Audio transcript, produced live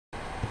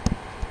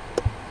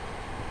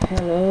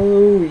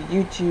Hello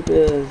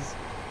YouTubers,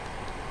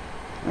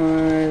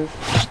 I've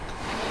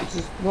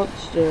just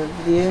watched a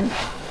video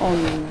on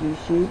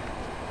YouTube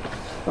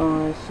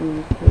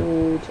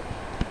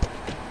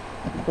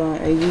by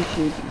a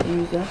YouTube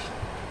user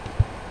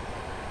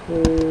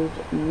called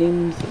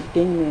Nims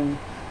Gaming,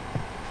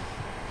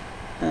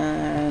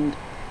 and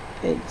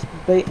it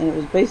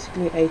was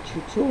basically a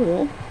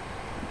tutorial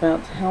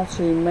about how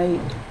to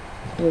make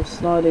a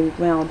sliding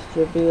ground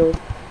to reveal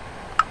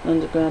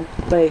underground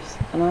base,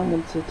 and I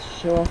wanted to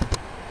show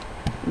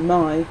off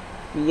my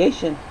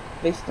creation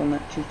based on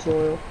that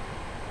tutorial,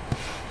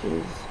 which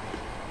is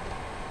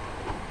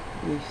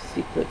the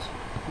secret,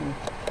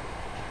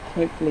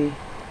 hopefully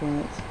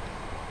quite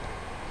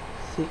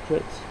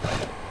secret.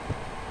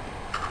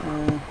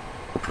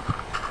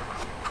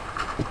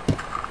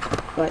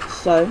 Right,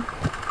 so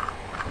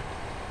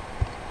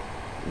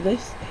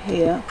this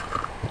here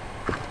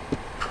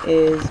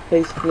is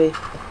basically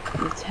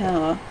the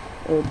tower,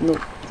 or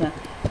not tower,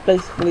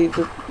 basically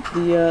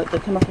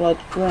the camouflage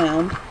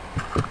ground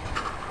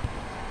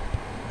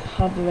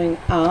covering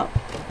up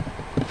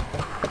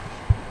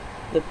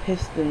the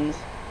pistons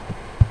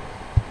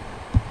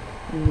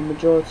and the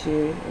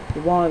majority of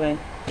the wiring.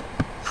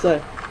 So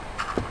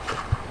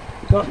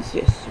you can't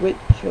see a switch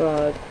or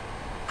a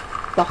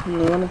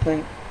button or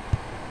anything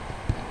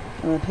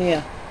on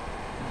here,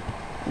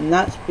 and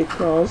that's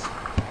because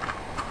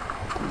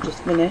I've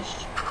just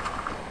finished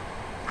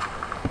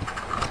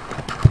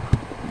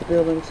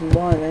building some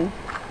wiring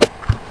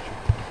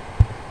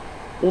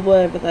all the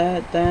way over there,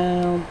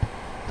 down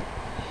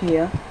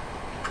here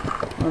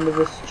under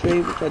this tree,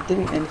 which I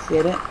didn't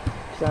initiate it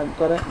because I haven't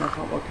got it and I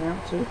can't work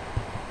out to.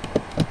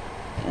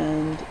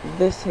 And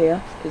this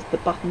here is the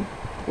button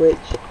which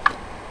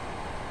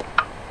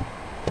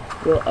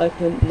will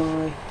open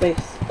my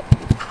base.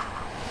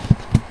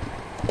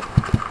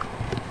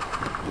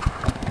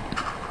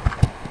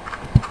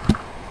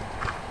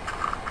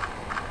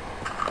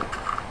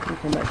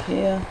 Come back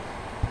here.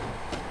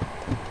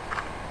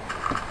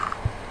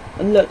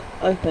 And look,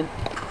 open.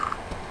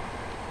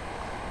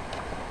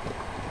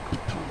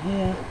 Down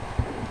here.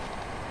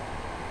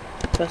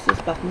 Press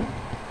this button.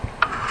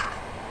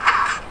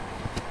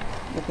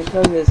 Look, it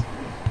closes.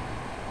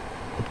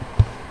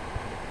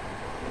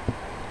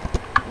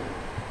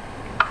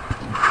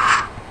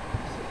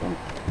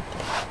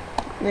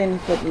 The only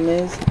problem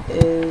is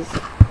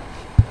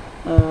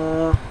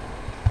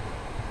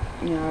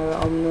you know,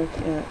 I'm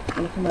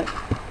gonna come back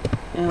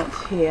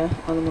out here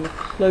and I'm gonna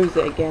close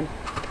it again.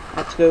 I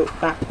have to go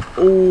back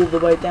all the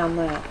way down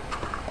there.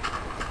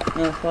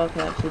 Now if I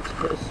can actually just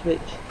put a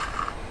switch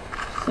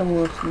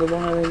somewhere else in the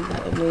wiring,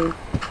 that would mean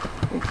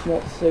it's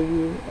not so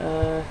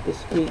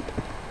discreet,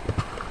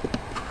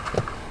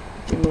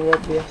 be more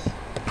obvious,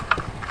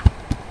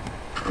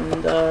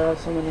 and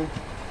someone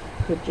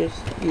could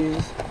just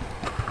use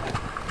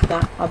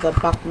that other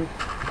button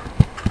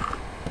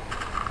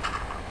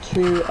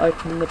to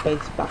open the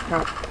base back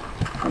up.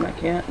 Come back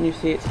here and you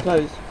see it's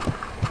closed.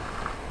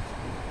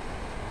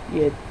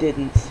 You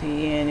didn't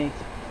see anything,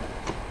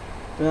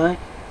 right?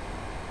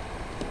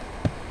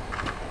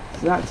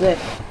 So that's it.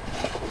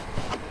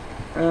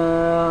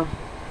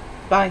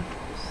 Bye.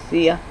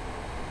 See ya.